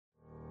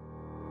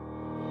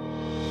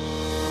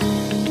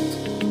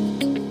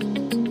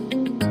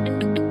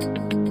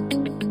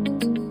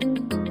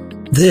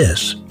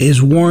This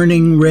is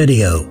Warning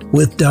Radio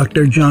with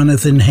Dr.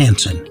 Jonathan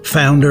Hansen,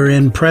 founder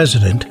and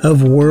president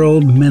of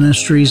World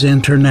Ministries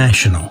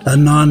International, a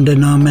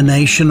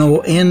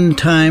non-denominational end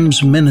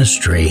times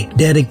ministry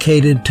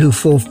dedicated to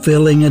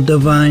fulfilling a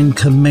divine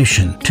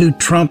commission to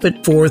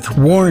trumpet forth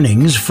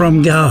warnings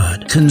from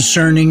God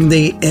concerning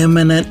the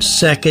imminent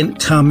second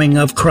coming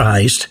of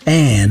Christ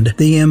and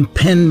the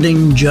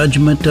impending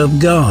judgment of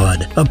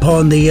God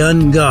upon the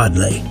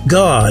ungodly.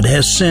 God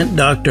has sent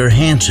Dr.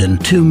 Hansen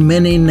to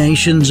many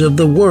nations of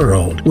the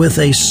world with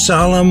a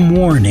solemn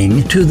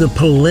warning to the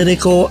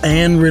political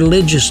and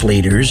religious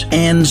leaders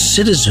and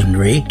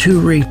citizenry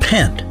to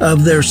repent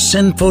of their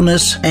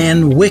sinfulness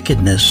and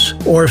wickedness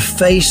or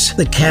face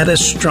the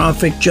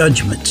catastrophic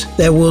judgments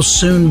that will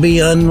soon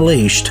be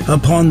unleashed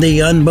upon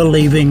the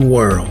unbelieving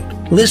world.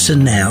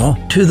 Listen now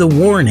to the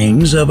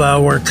warnings of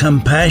our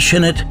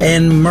compassionate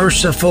and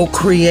merciful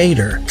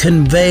Creator,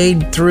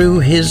 conveyed through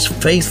His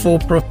faithful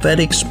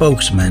prophetic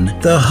spokesman,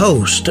 the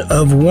host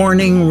of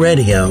Warning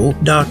Radio,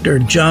 Dr.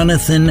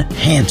 Jonathan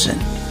Hansen.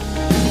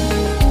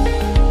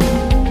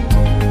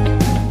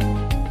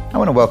 I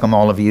want to welcome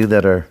all of you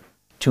that are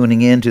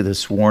tuning in to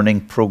this warning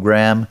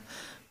program,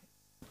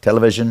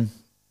 television,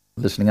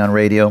 listening on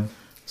radio,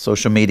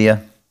 social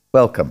media.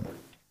 Welcome.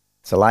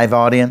 It's a live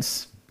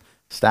audience.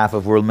 Staff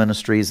of World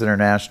Ministries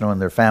International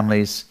and their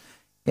families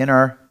in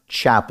our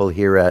chapel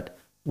here at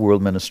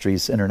World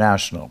Ministries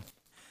International.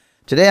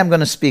 Today I'm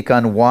going to speak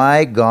on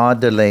why God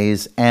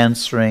delays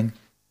answering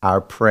our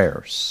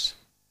prayers.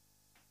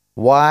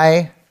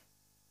 Why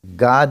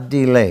God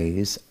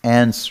delays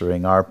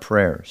answering our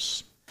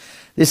prayers.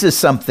 This is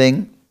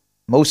something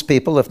most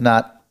people, if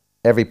not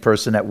every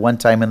person at one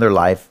time in their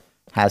life,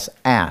 has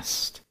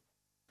asked.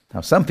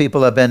 Now, some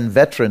people have been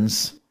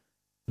veterans.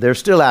 They're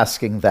still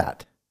asking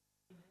that.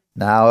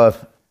 Now,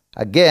 if,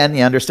 again,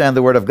 you understand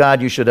the Word of God,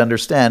 you should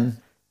understand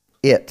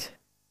it.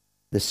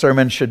 The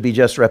sermon should be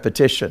just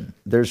repetition.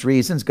 There's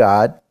reasons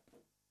God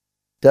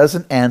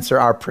doesn't answer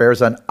our prayers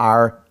on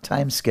our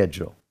time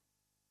schedule.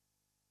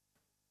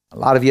 A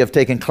lot of you have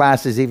taken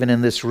classes even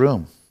in this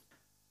room.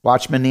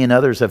 Watchman Nee and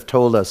others have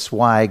told us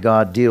why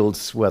God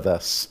deals with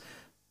us.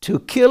 To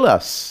kill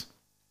us.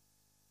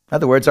 In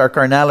other words, our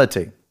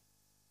carnality.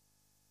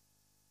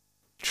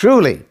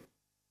 Truly,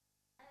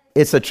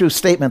 it's a true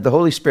statement. The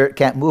Holy Spirit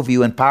can't move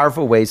you in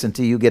powerful ways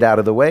until you get out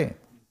of the way.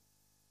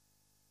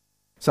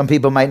 Some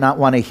people might not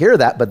want to hear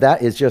that, but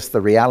that is just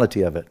the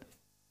reality of it.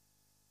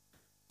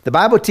 The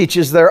Bible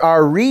teaches there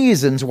are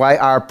reasons why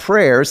our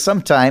prayers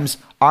sometimes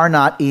are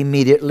not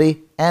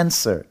immediately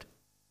answered.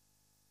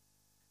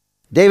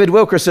 David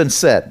Wilkerson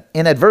said,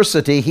 in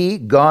adversity,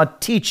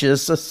 God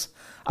teaches us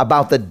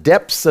about the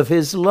depths of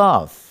His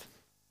love.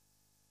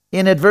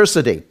 In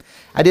adversity.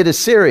 I did a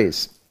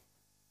series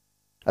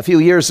a few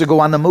years ago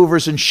on the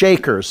movers and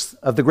shakers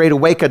of the Great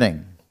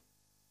Awakening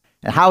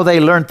and how they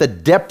learned the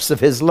depths of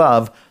His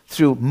love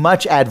through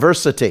much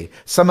adversity,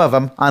 some of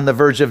them on the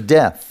verge of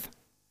death,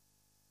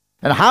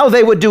 and how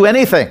they would do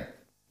anything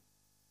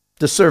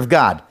to serve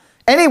God,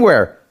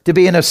 anywhere to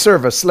be in a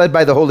service led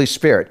by the Holy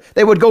Spirit.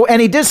 They would go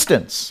any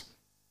distance.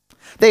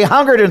 They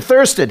hungered and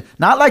thirsted,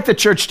 not like the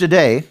church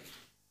today.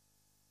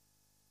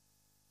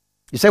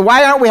 You say,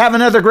 why aren't we having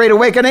another Great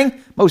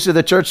Awakening? Most of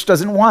the church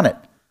doesn't want it.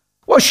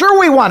 Well, sure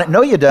we want it.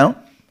 No, you don't.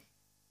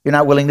 You're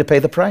not willing to pay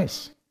the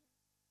price.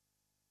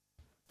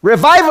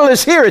 Revival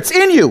is here. It's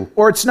in you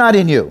or it's not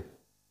in you.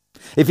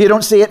 If you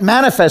don't see it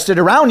manifested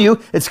around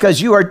you, it's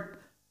because you are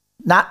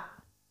not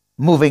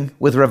moving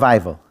with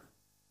revival.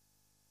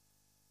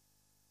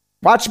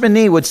 Watchman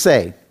Nee would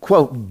say,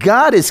 quote,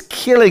 God is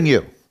killing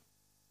you,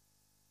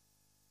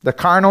 the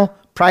carnal,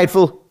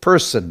 prideful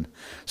person,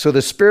 so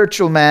the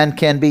spiritual man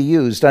can be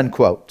used,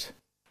 unquote.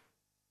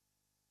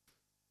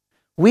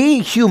 We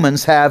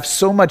humans have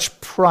so much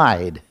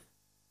pride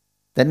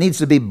that needs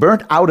to be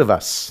burnt out of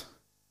us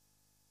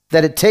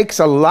that it takes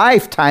a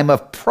lifetime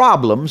of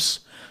problems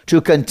to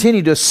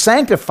continue to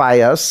sanctify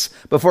us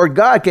before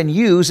God can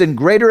use in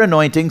greater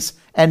anointings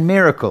and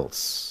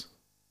miracles.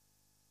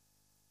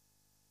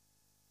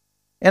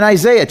 In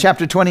Isaiah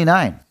chapter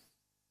 29,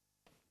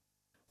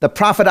 the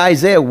prophet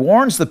Isaiah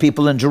warns the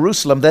people in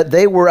Jerusalem that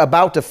they were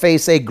about to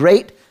face a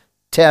great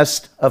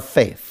test of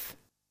faith,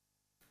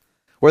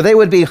 where they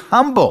would be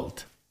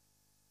humbled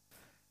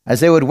as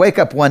they would wake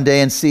up one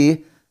day and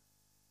see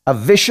a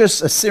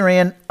vicious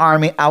Assyrian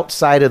army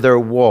outside of their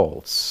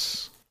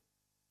walls.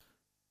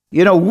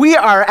 You know, we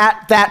are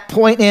at that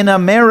point in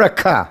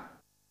America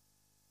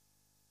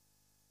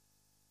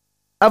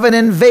of an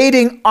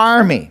invading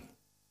army.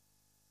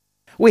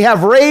 We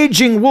have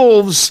raging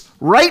wolves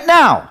right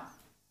now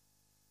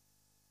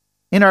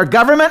in our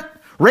government,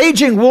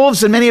 raging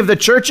wolves in many of the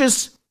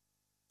churches.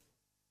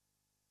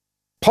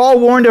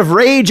 Paul warned of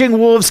raging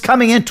wolves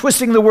coming in,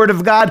 twisting the word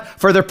of God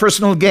for their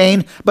personal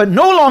gain, but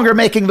no longer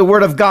making the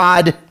word of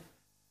God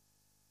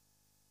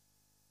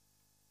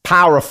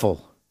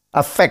powerful,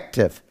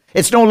 effective.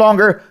 It's no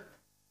longer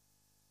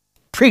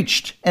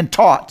preached and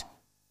taught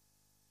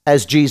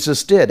as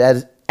Jesus did,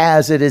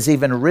 as it is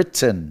even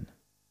written.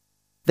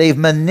 They've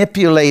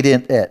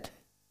manipulated it.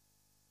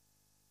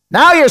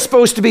 Now you're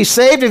supposed to be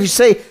saved if you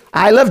say,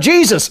 I love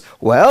Jesus.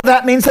 Well,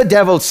 that means the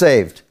devil's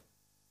saved.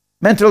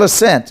 Mental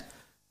assent.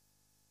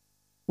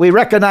 We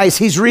recognize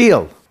he's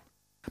real.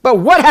 But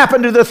what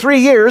happened to the 3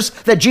 years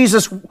that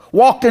Jesus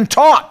walked and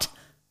taught?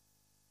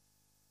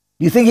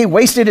 You think he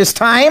wasted his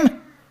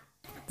time?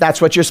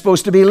 That's what you're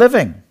supposed to be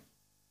living.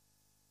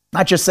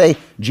 Not just say,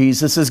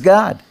 Jesus is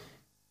God.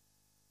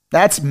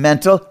 That's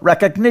mental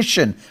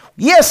recognition.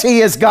 Yes, he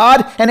is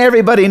God, and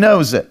everybody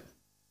knows it.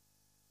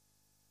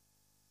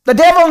 The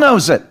devil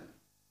knows it.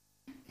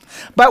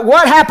 But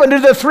what happened to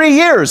the 3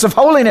 years of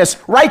holiness,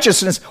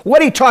 righteousness,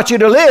 what he taught you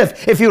to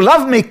live? If you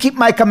love me, keep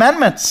my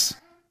commandments.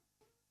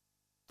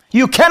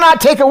 You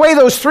cannot take away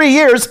those 3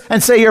 years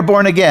and say you're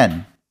born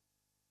again.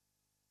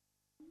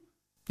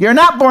 You're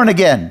not born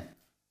again.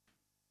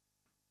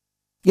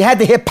 You had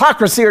the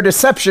hypocrisy or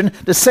deception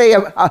to say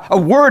a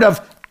word of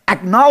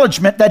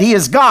acknowledgement that he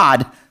is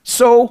God.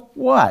 So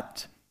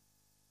what?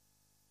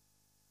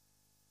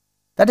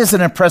 That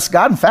doesn't impress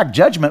God. In fact,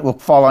 judgment will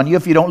fall on you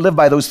if you don't live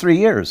by those 3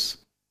 years.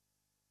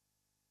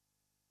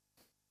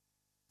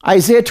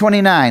 Isaiah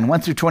 29,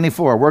 1 through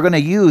 24. We're going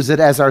to use it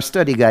as our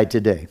study guide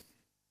today.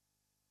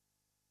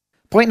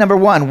 Point number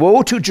 1,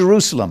 woe to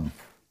Jerusalem.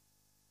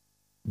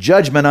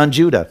 Judgment on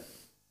Judah.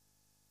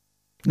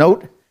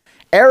 Note,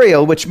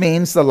 Ariel, which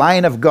means the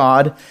Lion of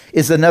God,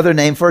 is another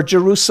name for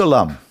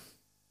Jerusalem.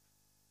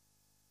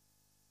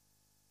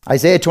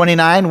 Isaiah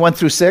 29, 1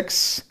 through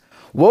 6.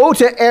 Woe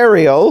to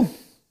Ariel,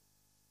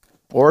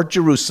 or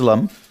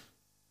Jerusalem,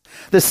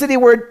 the city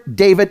where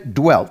David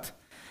dwelt.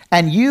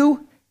 And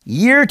you,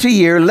 year to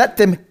year, let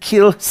them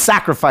kill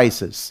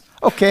sacrifices.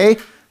 Okay,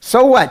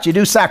 so what? You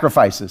do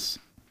sacrifices.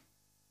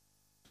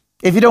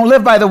 If you don't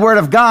live by the word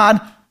of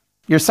God,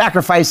 your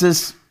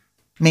sacrifices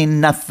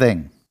mean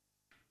nothing.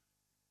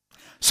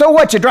 So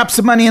what? You drop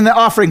some money in the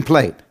offering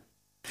plate.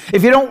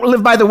 If you don't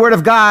live by the word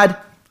of God,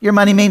 your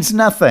money means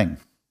nothing.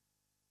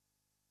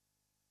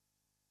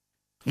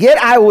 Yet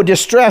I will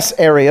distress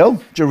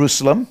Ariel,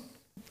 Jerusalem,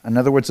 in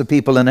other words, the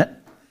people in it,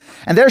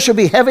 and there shall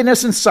be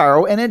heaviness and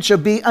sorrow, and it shall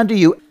be unto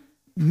you,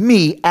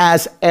 me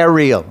as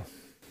Ariel.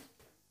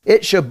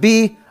 It shall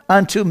be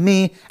unto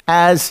me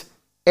as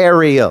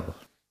Ariel.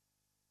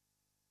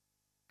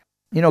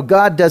 You know,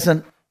 God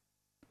doesn't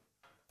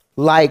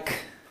like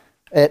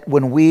it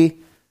when we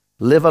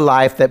live a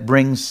life that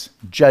brings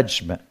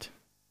judgment.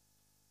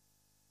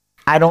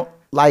 I don't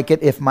like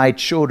it if my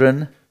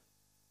children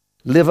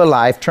live a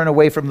life, turn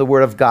away from the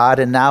Word of God,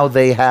 and now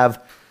they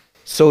have,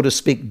 so to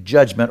speak,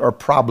 judgment or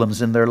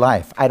problems in their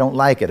life. I don't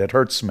like it. It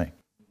hurts me.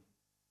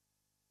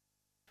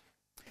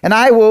 And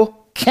I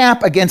will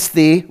camp against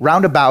thee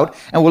round about,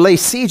 and will lay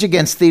siege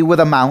against thee with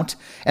a mount,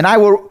 and I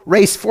will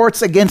raise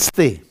forts against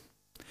thee.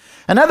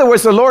 In other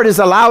words, the Lord is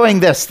allowing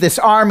this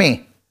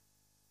army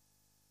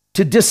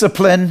to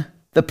discipline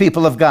the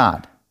people of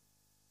God.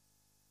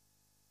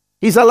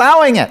 He's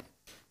allowing it.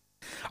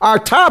 Our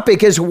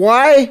topic is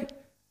why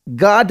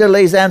God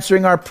delays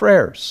answering our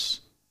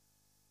prayers.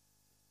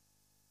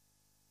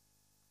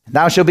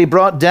 Thou shalt be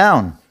brought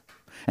down,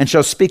 and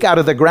shalt speak out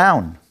of the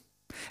ground,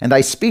 and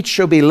thy speech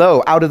shall be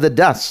low out of the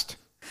dust,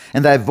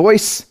 and thy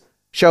voice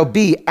shall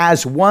be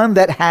as one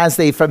that has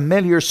a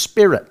familiar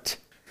spirit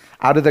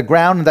out of the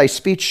ground, and thy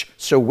speech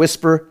shall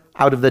whisper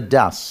out of the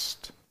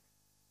dust.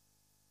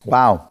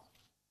 Wow.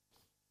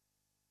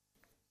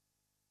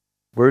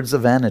 Words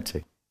of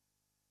vanity.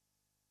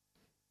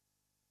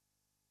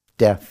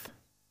 Death.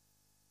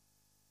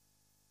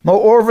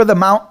 Moreover, the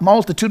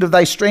multitude of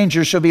thy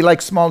strangers shall be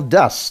like small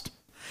dust,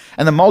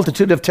 and the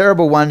multitude of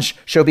terrible ones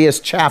shall be as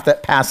chaff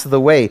that passeth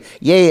away.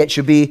 Yea, it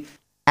shall be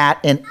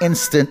at an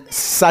instant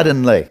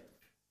suddenly.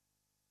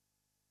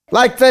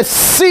 Like the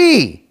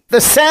sea, the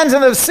sands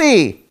of the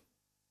sea.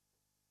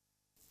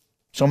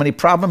 So many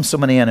problems, so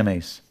many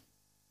enemies.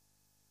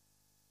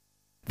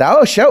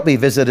 Thou shalt be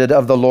visited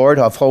of the Lord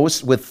of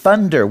hosts with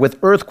thunder, with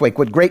earthquake,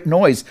 with great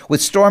noise,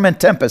 with storm and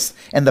tempest,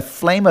 and the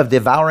flame of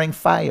devouring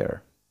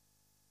fire.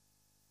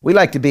 We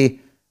like to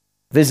be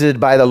visited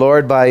by the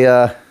Lord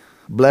by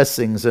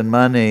blessings and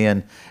money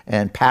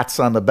and pats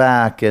on the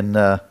back.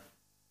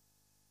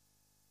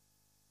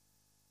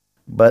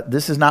 But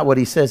this is not what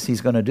he says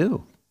he's going to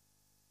do.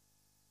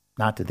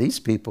 Not to these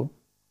people.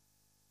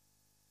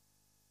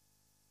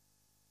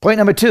 Point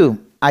number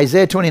 2,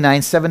 Isaiah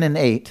 29, 7 and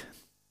 8.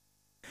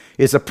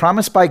 Is a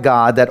promise by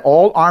God that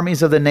all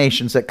armies of the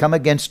nations that come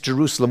against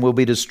Jerusalem will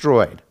be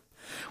destroyed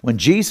when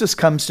Jesus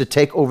comes to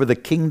take over the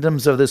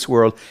kingdoms of this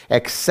world,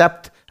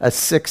 except a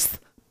sixth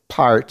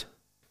part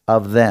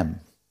of them.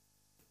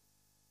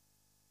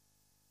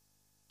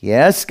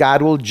 Yes,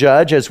 God will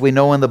judge, as we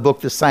know in the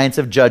book, The Science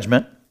of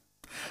Judgment.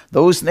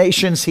 Those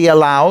nations he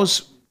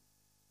allows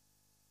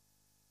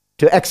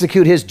to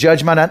execute his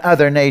judgment on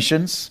other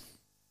nations.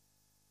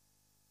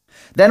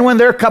 Then when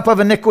their cup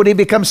of iniquity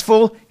becomes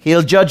full,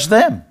 he'll judge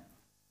them.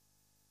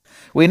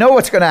 We know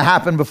what's going to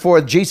happen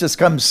before Jesus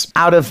comes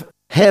out of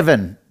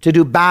heaven to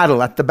do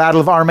battle at the Battle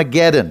of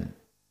Armageddon.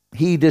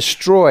 He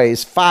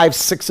destroys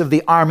 5-6 of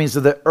the armies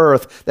of the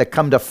earth that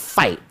come to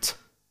fight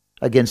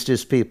against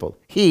his people.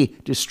 He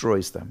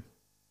destroys them.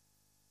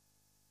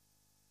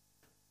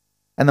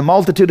 And the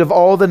multitude of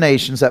all the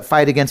nations that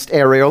fight against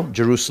Ariel,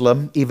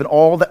 Jerusalem, even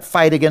all that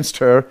fight against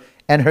her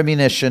and her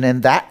munition,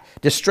 and that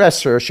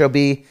distress her, shall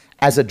be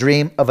as a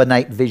dream of a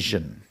night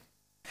vision.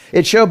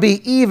 It shall be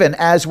even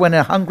as when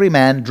a hungry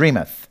man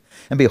dreameth,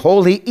 and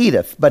behold, he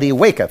eateth, but he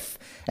waketh,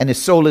 and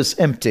his soul is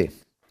empty.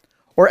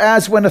 Or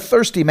as when a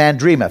thirsty man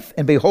dreameth,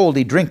 and behold,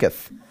 he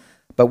drinketh,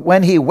 but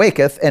when he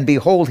waketh, and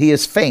behold, he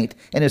is faint,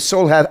 and his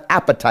soul hath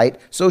appetite,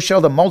 so shall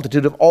the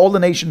multitude of all the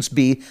nations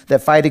be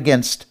that fight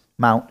against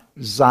Mount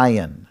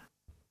Zion.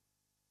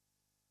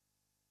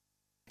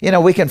 You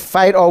know, we can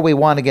fight all we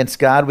want against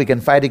God. We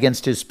can fight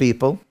against his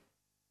people.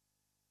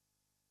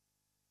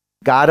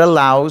 God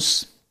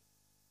allows,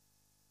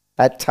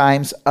 at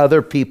times,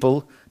 other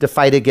people to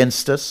fight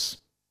against us.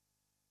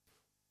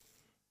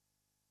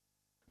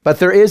 But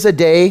there is a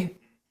day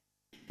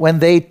when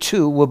they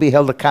too will be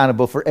held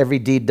accountable for every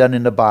deed done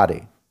in the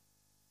body.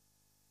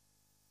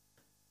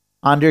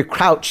 Under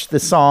Crouch, the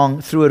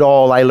song, Through It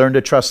All, I Learned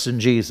to Trust in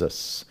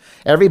Jesus.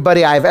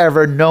 Everybody I've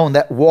ever known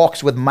that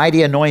walks with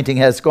mighty anointing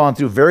has gone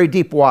through very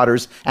deep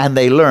waters, and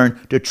they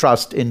learn to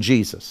trust in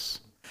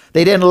Jesus.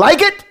 They didn't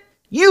like it.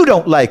 You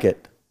don't like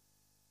it.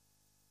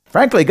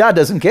 Frankly, God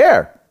doesn't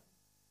care.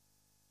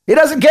 He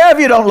doesn't care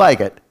if you don't like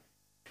it.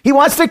 He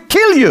wants to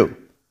kill you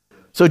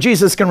so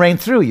Jesus can reign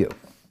through you.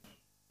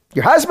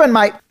 Your husband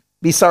might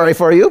be sorry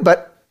for you,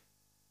 but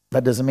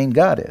that doesn't mean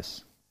God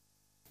is.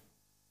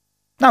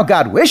 Now,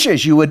 God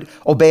wishes you would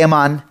obey him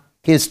on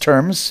his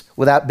terms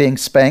without being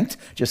spanked,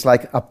 just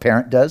like a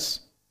parent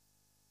does.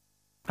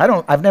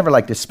 I've never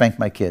liked to spank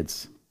my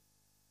kids.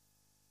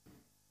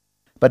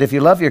 But if you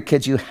love your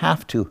kids, you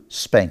have to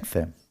spank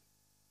them.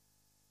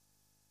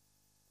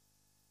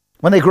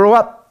 When they grow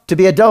up to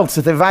be adults,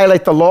 if they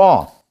violate the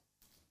law,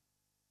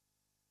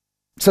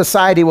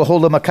 society will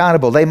hold them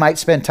accountable. They might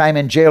spend time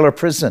in jail or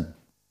prison.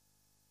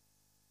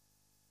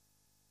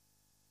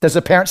 Does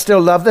a parent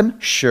still love them?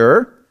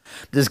 Sure.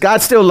 Does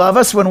God still love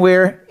us when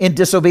we're in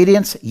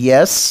disobedience?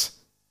 Yes.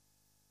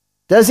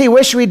 Does he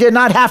wish we did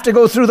not have to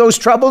go through those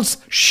troubles?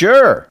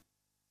 Sure.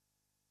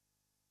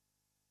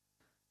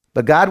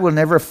 But God will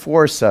never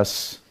force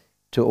us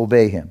to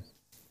obey him.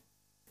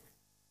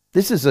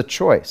 This is a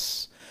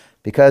choice,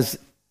 because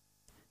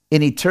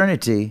in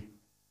eternity,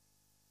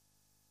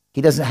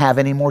 he doesn't have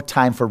any more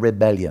time for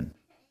rebellion.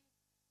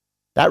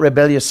 That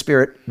rebellious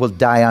spirit will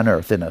die on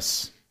earth in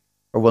us,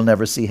 or we'll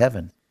never see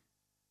heaven.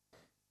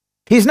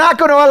 He's not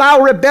going to allow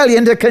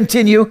rebellion to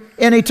continue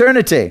in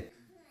eternity.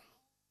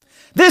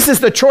 This is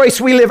the choice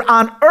we live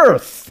on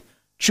earth.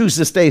 Choose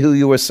this day who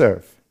you will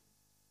serve.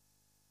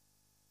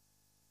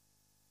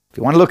 If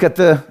you want to look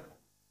at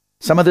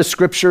some of the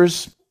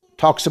scriptures,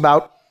 talks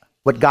about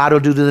what God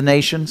will do to the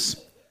nations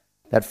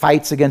that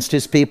fights against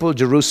his people,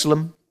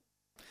 Jerusalem.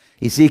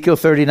 Ezekiel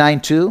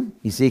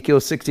 39:2, Ezekiel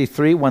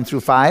 63, 1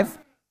 through 5,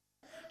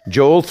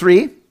 Joel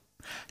 3,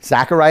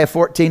 Zechariah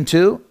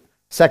 14:2,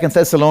 2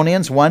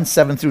 Thessalonians 1,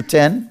 7 through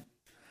 10,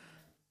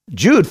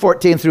 Jude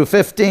 14 through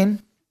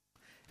 15,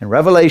 and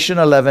Revelation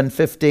 11,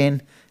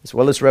 15, as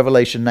well as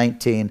Revelation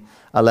 19,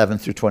 11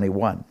 through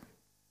 21.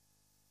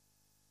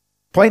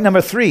 Point number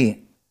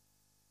 3,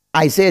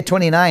 Isaiah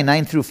 29,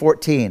 9 through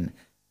 14,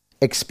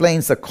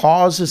 explains the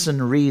causes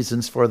and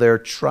reasons for their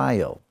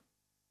trial.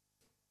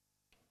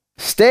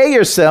 Stay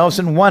yourselves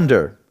and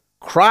wonder.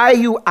 Cry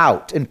you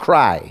out and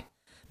cry.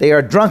 They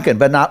are drunken,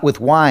 but not with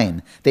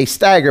wine. They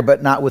stagger,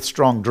 but not with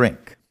strong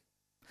drink.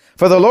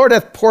 For the Lord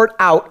hath poured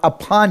out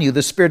upon you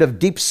the spirit of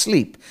deep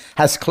sleep,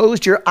 has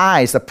closed your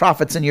eyes, the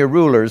prophets and your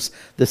rulers,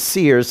 the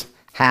seers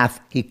hath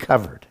he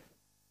covered.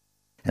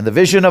 And the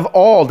vision of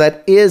all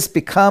that is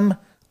become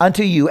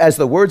unto you as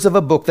the words of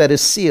a book that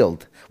is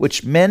sealed,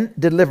 which men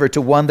deliver to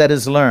one that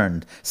is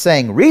learned,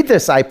 saying, Read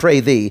this, I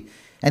pray thee.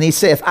 And he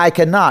saith, I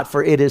cannot,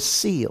 for it is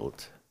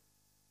sealed.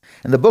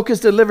 And the book is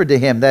delivered to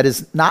him that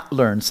is not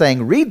learned,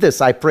 saying, Read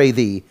this, I pray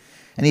thee.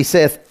 And he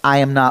saith, I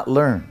am not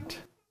learned.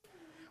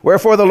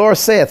 Wherefore the Lord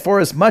saith,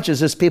 Forasmuch as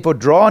his people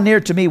draw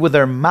near to me with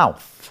their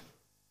mouth,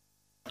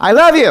 I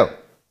love you.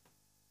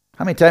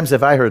 How many times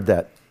have I heard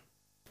that?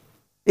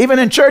 Even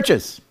in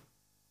churches.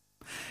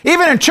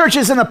 Even in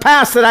churches in the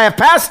past that I have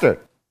pastored.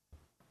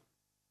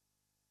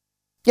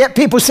 Yet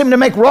people seem to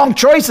make wrong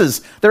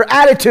choices. Their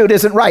attitude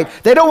isn't right.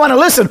 They don't want to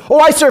listen. Oh,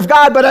 I serve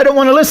God, but I don't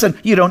want to listen.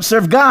 You don't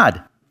serve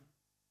God.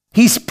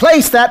 He's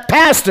placed that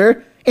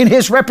pastor in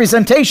his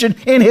representation,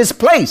 in his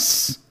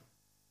place.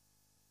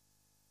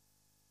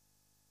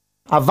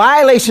 A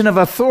violation of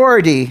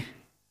authority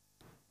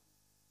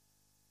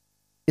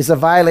is a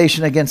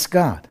violation against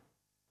God.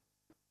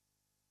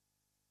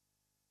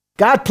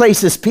 God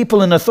places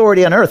people in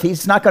authority on earth.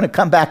 He's not going to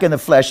come back in the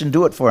flesh and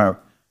do it for them.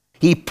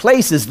 He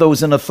places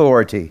those in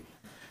authority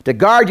to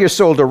guard your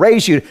soul, to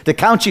raise you, to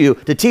counsel you,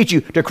 to teach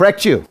you, to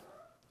correct you.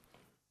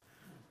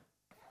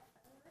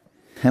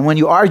 And when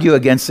you argue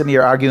against them,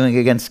 you're arguing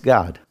against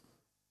God.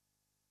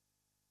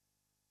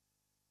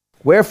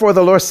 Wherefore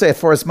the Lord saith,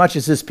 Forasmuch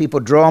as his people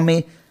draw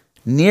me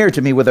near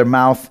to me with their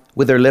mouth,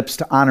 with their lips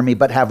to honor me,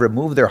 but have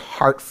removed their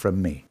heart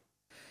from me.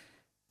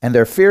 And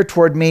their fear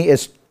toward me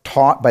is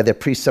taught by the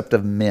precept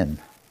of men.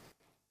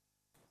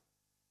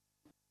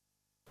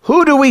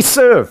 Who do we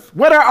serve?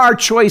 What are our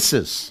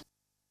choices?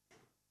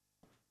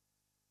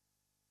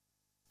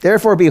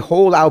 Therefore,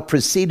 behold, I'll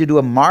proceed to do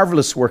a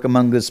marvelous work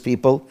among this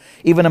people,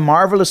 even a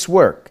marvelous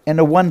work and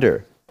a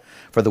wonder.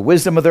 For the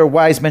wisdom of their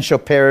wise men shall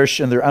perish,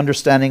 and their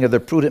understanding of their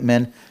prudent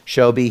men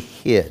shall be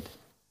hid.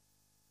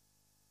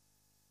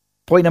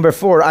 Point number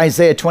 4,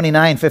 Isaiah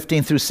 29,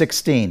 15 through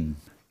 16.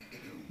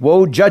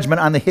 Woe,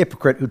 judgment on the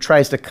hypocrite who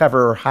tries to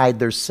cover or hide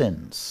their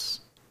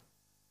sins.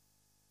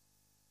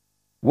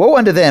 Woe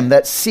unto them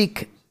that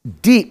seek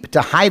deep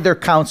to hide their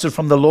counsel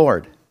from the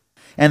Lord.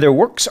 And their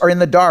works are in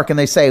the dark, and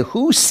they say,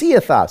 Who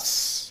seeth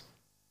us?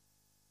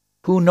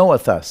 Who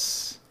knoweth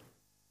us?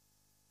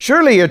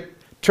 Surely your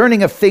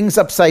turning of things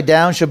upside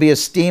down shall be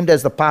esteemed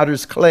as the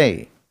potter's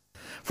clay.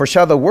 For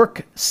shall the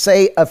work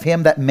say of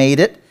him that made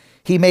it,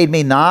 He made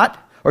me not?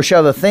 Or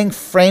shall the thing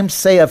framed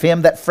say of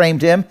him that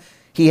framed him,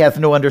 He hath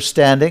no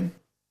understanding?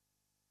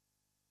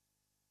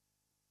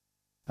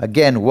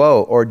 Again,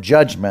 woe or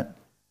judgment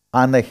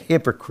on the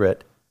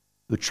hypocrite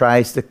who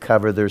tries to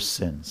cover their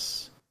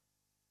sins.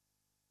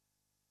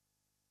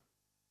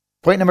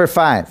 Point number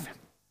 5,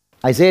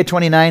 Isaiah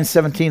 29,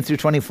 17 through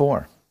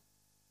 24.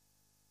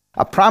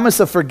 A promise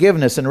of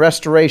forgiveness and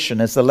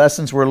restoration as the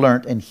lessons were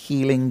learnt and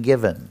healing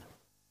given.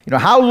 You know,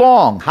 how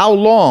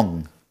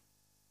long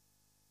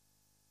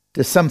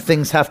do some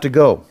things have to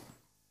go?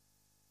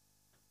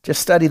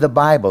 Just study the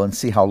Bible and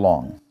see how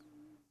long.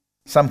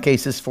 Some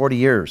cases, 40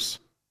 years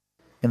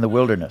in the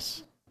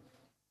wilderness.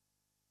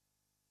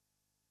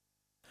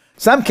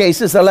 Some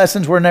cases, the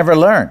lessons were never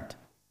learned,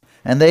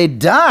 and they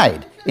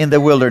died in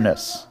the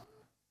wilderness.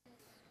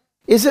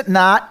 Is it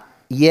not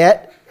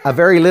yet a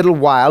very little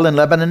while, and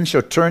Lebanon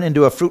shall turn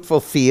into a fruitful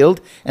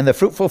field, and the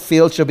fruitful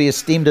field shall be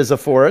esteemed as a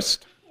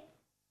forest?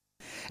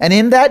 And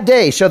in that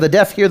day shall the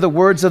deaf hear the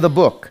words of the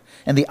book,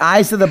 and the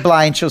eyes of the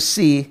blind shall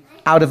see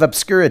out of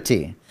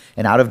obscurity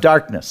and out of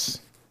darkness.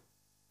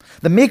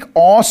 The meek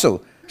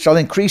also shall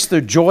increase their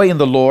joy in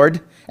the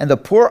Lord, and the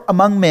poor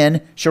among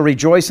men shall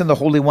rejoice in the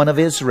Holy One of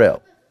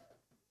Israel.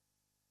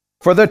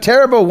 For the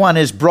terrible one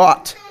is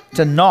brought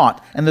to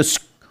naught, and the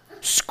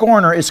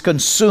scorner is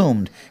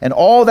consumed, and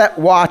all that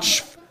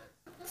watch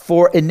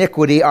for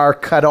iniquity are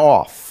cut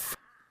off.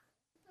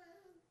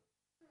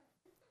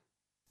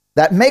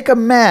 That make a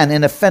man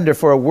an offender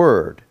for a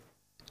word,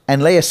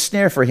 and lay a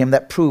snare for him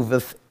that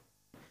proveth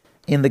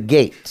in the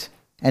gate,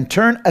 and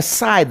turn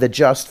aside the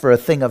just for a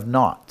thing of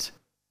naught.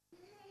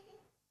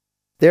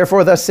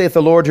 Therefore thus saith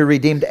the Lord who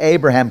redeemed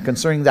Abraham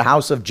concerning the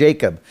house of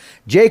Jacob,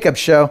 Jacob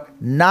shall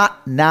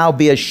not now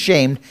be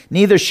ashamed,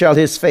 neither shall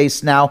his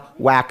face now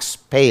wax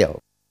pale,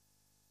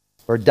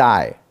 or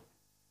die.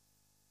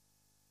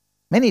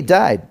 Many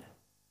died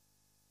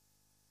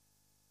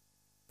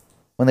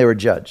when they were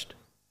judged.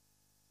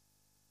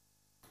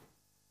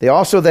 They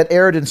also that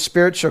erred in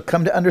spirit shall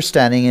come to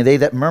understanding, and they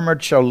that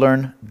murmured shall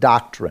learn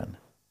doctrine.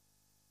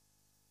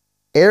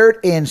 Erred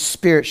in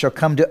spirit shall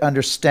come to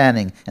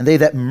understanding, and they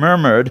that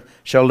murmured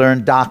shall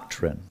learn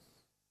doctrine.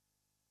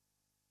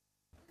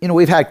 You know,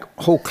 we've had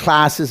whole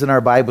classes in our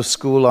Bible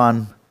school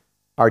on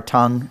our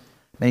tongue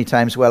many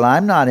times. Well,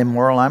 I'm not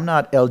immoral, I'm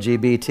not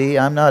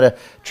LGBT, I'm not a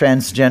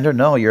transgender.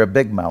 No, you're a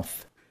big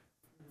mouth.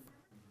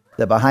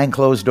 That behind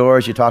closed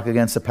doors you talk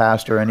against the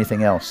pastor or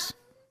anything else.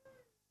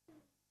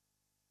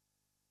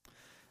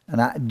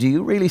 And do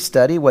you really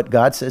study what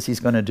God says He's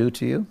going to do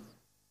to you?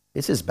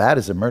 It's as bad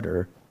as a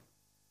murderer.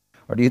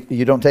 Or do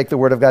you don't take the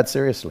Word of God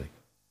seriously?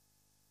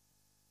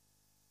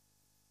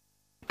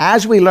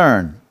 As we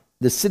learn,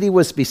 the city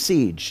was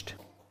besieged.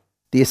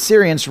 The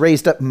Assyrians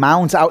raised up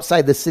mounds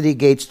outside the city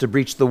gates to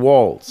breach the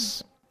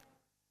walls.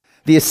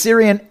 The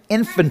Assyrian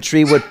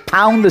infantry would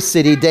pound the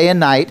city day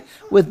and night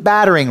with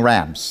battering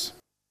rams.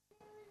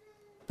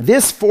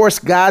 This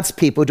forced God's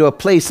people to a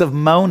place of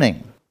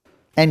moaning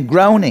and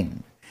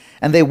groaning,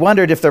 and they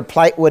wondered if their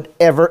plight would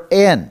ever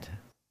end.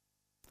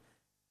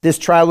 This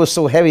trial was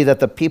so heavy that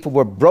the people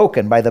were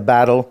broken by the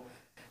battle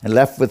and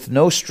left with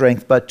no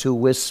strength but to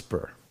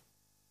whisper.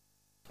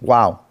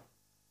 Wow.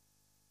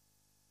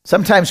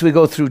 Sometimes we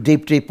go through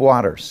deep, deep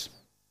waters,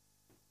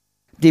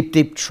 deep,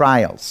 deep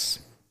trials.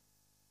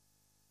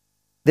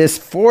 This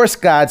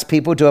forced God's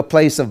people to a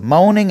place of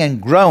moaning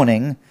and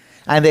groaning,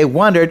 and they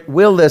wondered,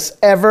 will this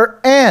ever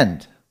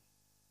end?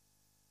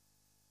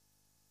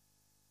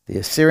 The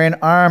Assyrian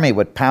army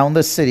would pound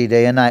the city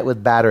day and night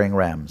with battering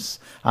rams.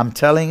 I'm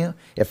telling you,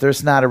 if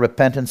there's not a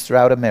repentance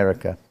throughout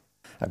America,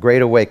 a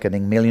great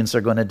awakening, millions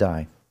are going to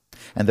die.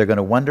 And they're going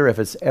to wonder if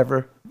it's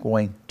ever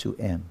going to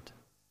end.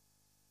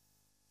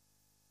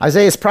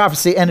 Isaiah's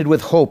prophecy ended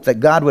with hope that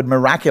God would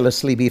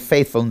miraculously be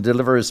faithful and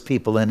deliver His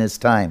people in His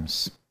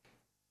times.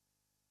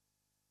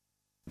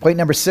 Point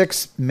number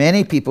 6,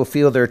 many people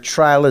feel their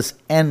trial is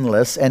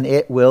endless and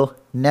it will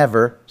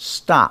never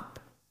stop.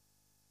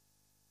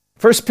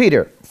 1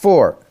 Peter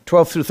 4,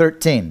 12 through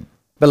 13.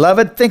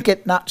 Beloved, think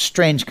it not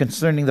strange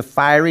concerning the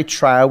fiery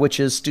trial which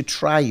is to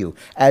try you,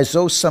 as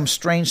though some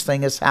strange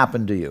thing has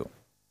happened to you.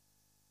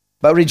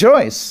 But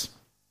rejoice,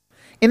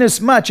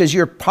 inasmuch as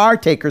you're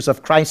partakers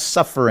of Christ's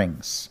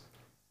sufferings,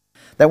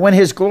 that when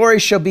his glory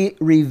shall be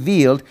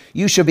revealed,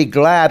 you shall be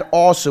glad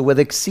also with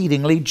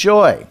exceedingly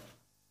joy.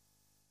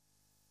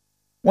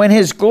 When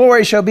his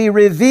glory shall be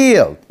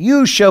revealed,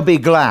 you shall be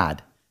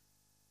glad.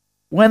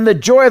 When the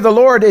joy of the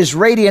Lord is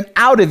radiant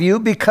out of you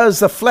because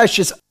the flesh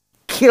is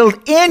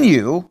killed in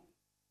you,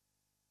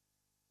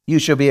 you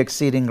shall be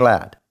exceeding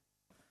glad.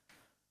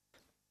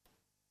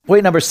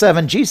 Point number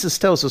 7, Jesus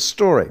tells a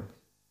story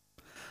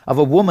of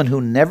a woman who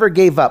never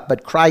gave up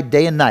but cried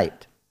day and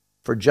night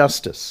for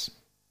justice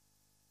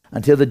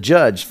until the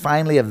judge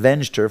finally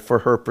avenged her for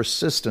her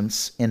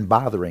persistence in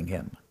bothering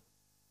him.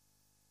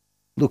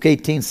 Luke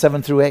 18,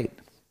 7 through 8.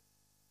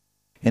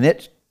 And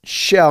it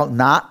shall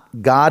not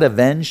God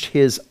avenge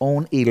his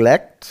own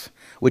elect,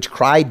 which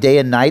cry day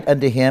and night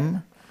unto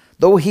him,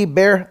 though he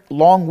bear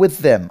long with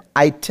them?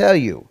 I tell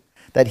you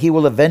that he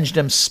will avenge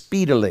them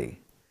speedily.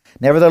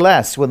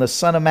 Nevertheless, when the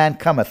Son of Man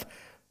cometh,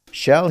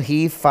 shall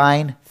he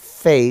find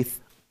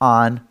faith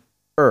on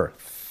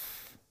earth?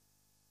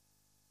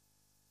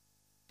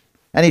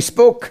 And he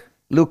spoke,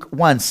 Luke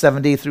 1,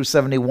 70 through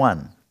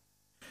 71.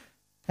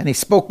 And he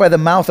spoke by the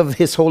mouth of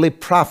his holy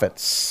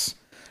prophets,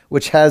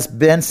 which has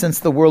been since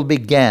the world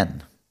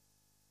began,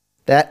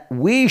 that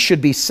we should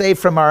be saved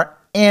from our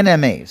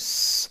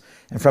enemies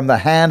and from the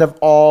hand of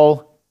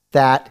all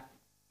that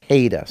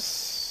hate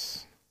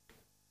us.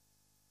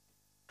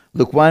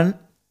 Luke 1,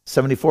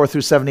 74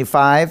 through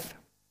 75,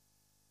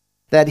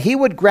 that he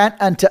would grant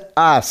unto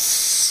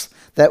us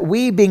that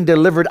we, being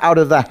delivered out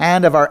of the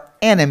hand of our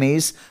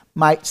enemies,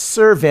 might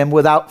serve him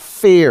without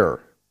fear,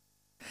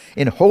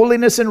 in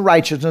holiness and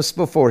righteousness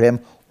before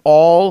him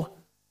all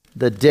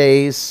the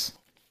days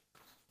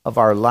of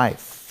our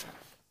life.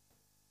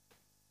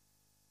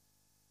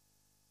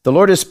 The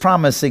Lord is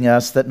promising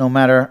us that no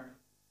matter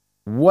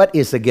what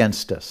is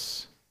against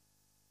us,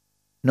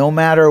 no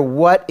matter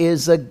what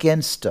is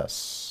against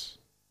us,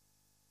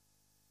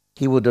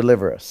 he will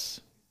deliver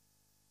us.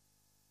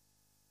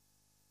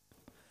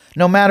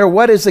 No matter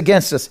what is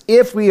against us,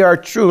 if we are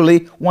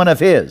truly one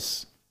of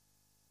his.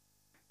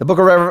 The book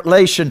of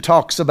Revelation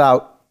talks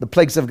about the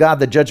plagues of God,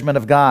 the judgment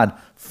of God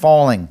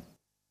falling.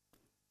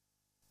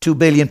 2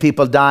 billion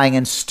people dying,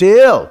 and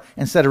still,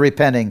 instead of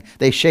repenting,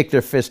 they shake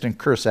their fist and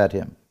curse at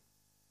him.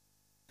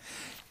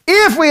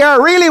 If we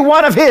are really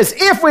one of his,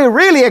 if we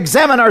really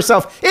examine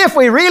ourselves, if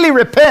we really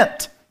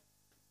repent,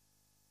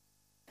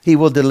 he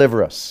will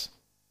deliver us.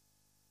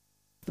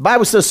 The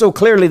Bible says so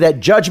clearly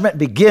that judgment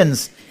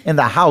begins in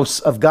the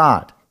house of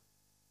God.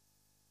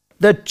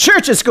 The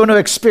church is going to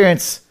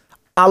experience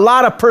a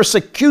lot of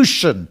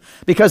persecution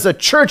because the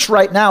church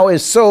right now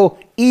is so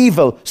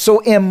evil, so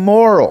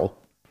immoral.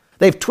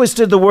 They've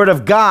twisted the word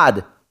of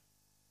God.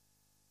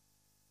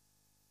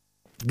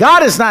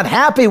 God is not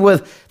happy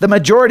with the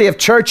majority of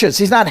churches.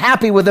 He's not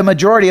happy with the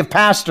majority of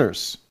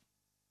pastors.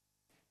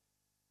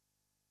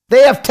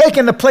 They have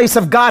taken the place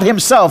of God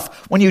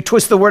himself. When you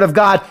twist the word of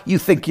God, you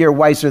think you're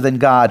wiser than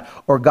God,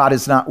 or God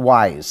is not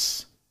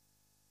wise.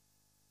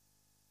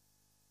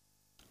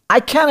 I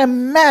can't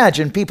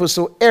imagine people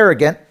so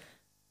arrogant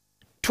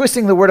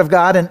twisting the word of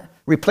God and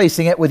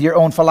replacing it with your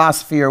own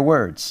philosophy or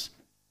words.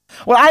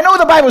 Well, I know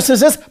the Bible says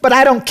this, but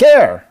I don't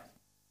care.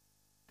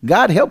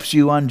 God helps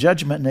you on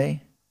Judgment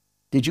Day.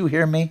 Did you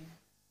hear me?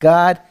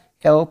 God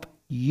help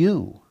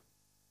you.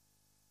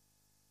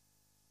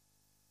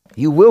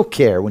 You will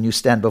care when you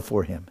stand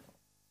before him.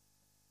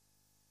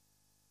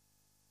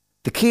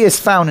 The key is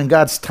found in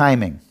God's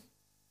timing,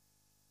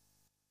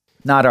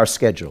 not our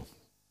schedule.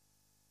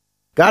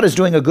 God is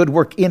doing a good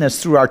work in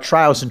us through our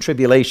trials and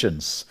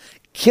tribulations,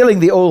 killing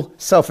the old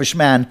selfish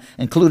man,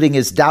 including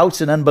his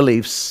doubts and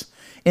unbeliefs,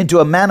 into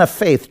a man of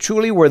faith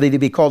truly worthy to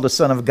be called the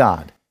Son of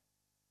God,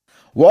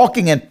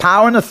 walking in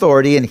power and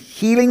authority and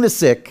healing the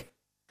sick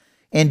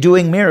and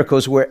doing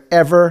miracles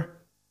wherever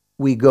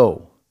we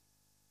go.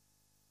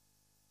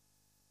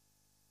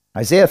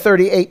 Isaiah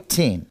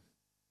 30:18.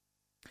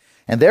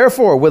 And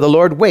therefore will the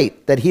Lord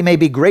wait, that he may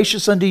be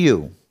gracious unto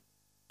you.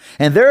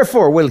 And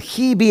therefore will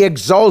he be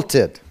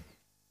exalted,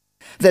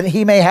 that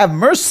he may have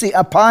mercy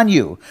upon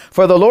you.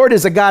 For the Lord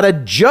is a God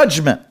of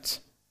judgment.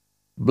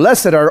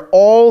 Blessed are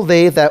all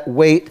they that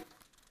wait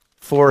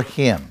for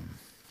him.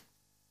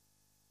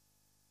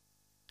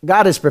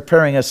 God is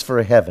preparing us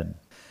for heaven.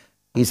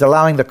 He's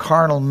allowing the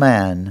carnal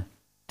man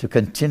to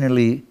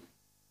continually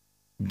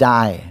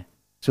die,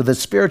 so the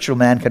spiritual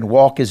man can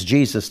walk as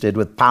Jesus did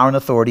with power and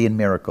authority and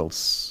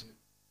miracles.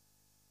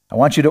 I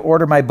want you to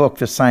order my book,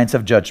 The Science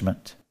of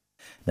Judgment.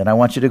 Then I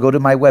want you to go to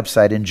my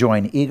website and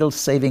join Eagles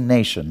Saving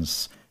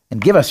Nations and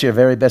give us your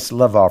very best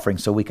love offering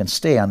so we can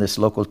stay on this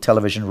local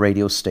television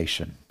radio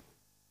station.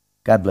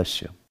 God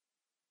bless you.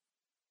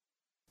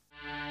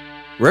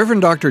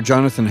 Reverend Dr.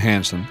 Jonathan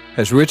Hansen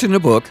has written a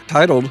book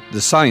titled The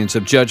Science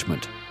of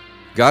Judgment.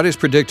 God is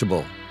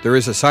predictable. There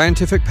is a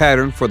scientific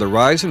pattern for the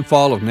rise and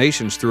fall of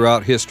nations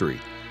throughout history.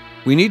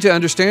 We need to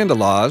understand the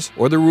laws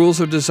or the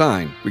rules of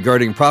design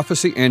regarding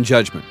prophecy and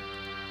judgment.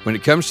 When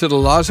it comes to the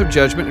laws of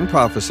judgment and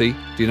prophecy,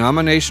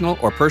 denominational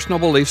or personal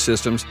belief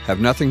systems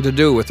have nothing to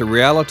do with the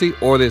reality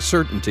or the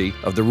certainty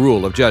of the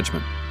rule of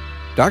judgment.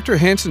 Dr.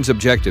 Hansen's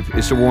objective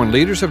is to warn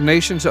leaders of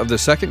nations of the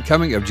second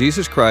coming of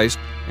Jesus Christ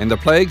and the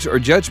plagues or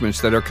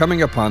judgments that are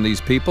coming upon these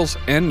peoples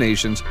and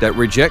nations that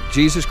reject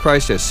Jesus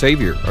Christ as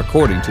Savior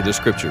according to the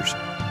Scriptures.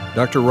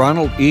 Dr.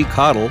 Ronald E.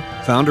 Cottle,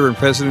 founder and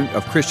president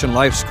of Christian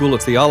Life School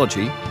of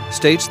Theology,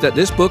 states that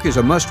this book is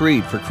a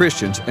must-read for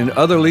Christians and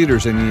other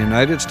leaders in the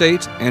United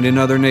States and in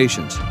other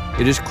nations.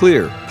 It is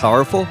clear,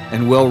 powerful,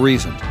 and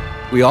well-reasoned.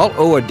 We all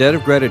owe a debt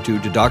of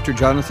gratitude to Dr.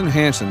 Jonathan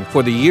Hansen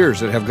for the years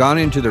that have gone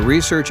into the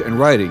research and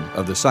writing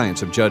of the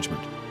science of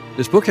judgment.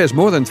 This book has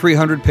more than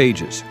 300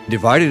 pages,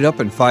 divided up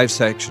in 5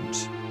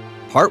 sections.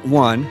 Part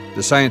 1,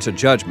 The Science of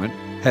Judgment,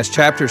 has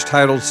chapters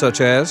titled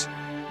such as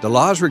The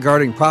Laws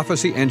Regarding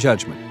Prophecy and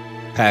Judgment,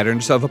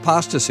 Patterns of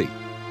Apostasy,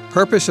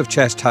 Purpose of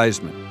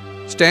Chastisement,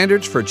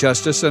 Standards for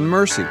Justice and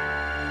Mercy,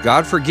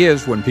 God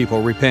Forgives When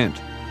People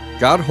Repent,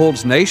 God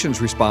Holds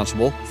Nations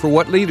Responsible for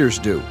What Leaders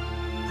Do,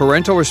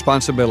 Parental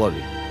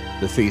Responsibility,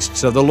 The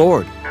Feasts of the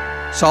Lord,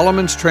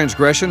 Solomon's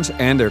Transgressions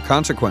and Their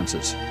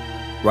Consequences,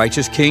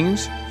 Righteous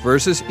Kings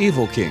versus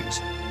Evil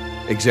Kings,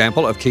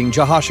 Example of King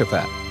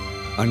Jehoshaphat,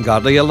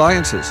 Ungodly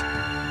Alliances,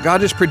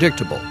 God is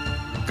Predictable,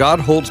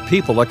 God Holds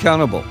People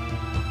Accountable,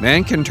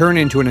 Man Can Turn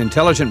into an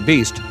Intelligent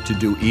Beast to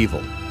Do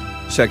Evil.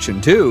 Section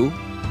 2,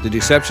 The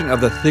Deception of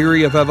the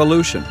Theory of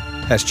Evolution,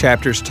 has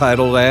chapters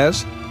titled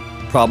as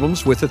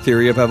Problems with the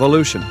Theory of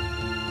Evolution,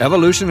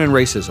 Evolution and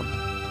Racism,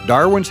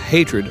 Darwin's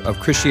Hatred of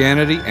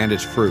Christianity and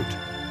Its Fruit.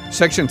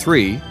 Section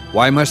 3,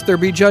 Why Must There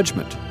Be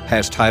Judgment,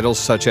 has titles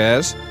such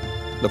as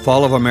The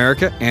Fall of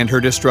America and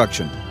Her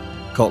Destruction,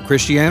 Cult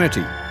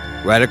Christianity,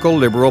 Radical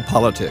Liberal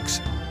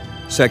Politics.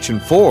 Section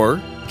 4,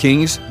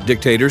 Kings,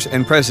 Dictators,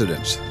 and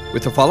Presidents,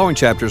 with the following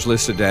chapters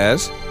listed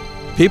as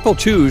People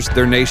Choose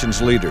Their Nation's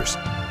Leaders,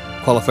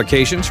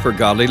 Qualifications for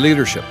Godly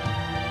Leadership,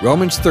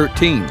 Romans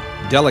 13,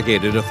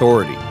 Delegated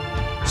Authority,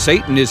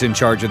 Satan is in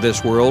charge of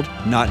this world,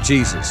 not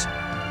Jesus.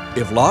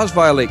 If laws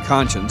violate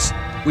conscience,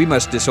 we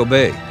must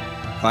disobey.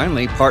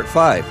 Finally, Part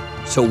 5,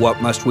 So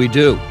What Must We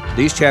Do?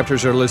 These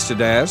chapters are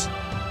listed as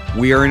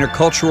We Are in a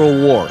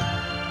Cultural War,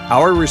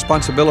 Our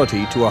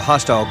Responsibility to a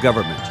Hostile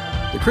Government,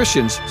 The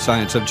Christian's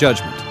Science of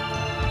Judgment.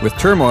 With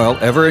turmoil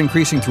ever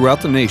increasing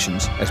throughout the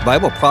nations, as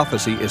Bible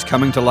prophecy is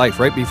coming to life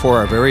right before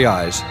our very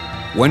eyes,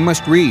 one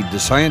must read The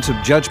Science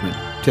of Judgment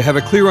to have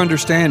a clear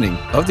understanding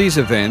of these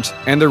events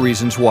and the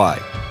reasons why.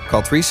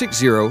 Call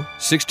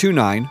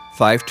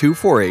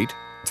 360-629-5248,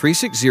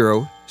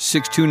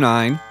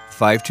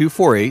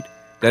 360-629-5248,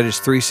 that is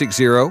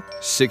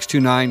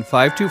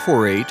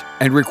 360-629-5248,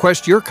 and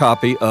request your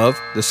copy of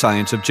The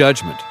Science of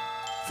Judgment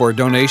for a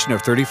donation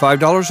of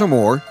 $35 or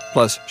more,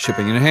 plus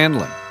shipping and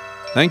handling.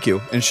 Thank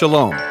you, and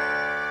shalom.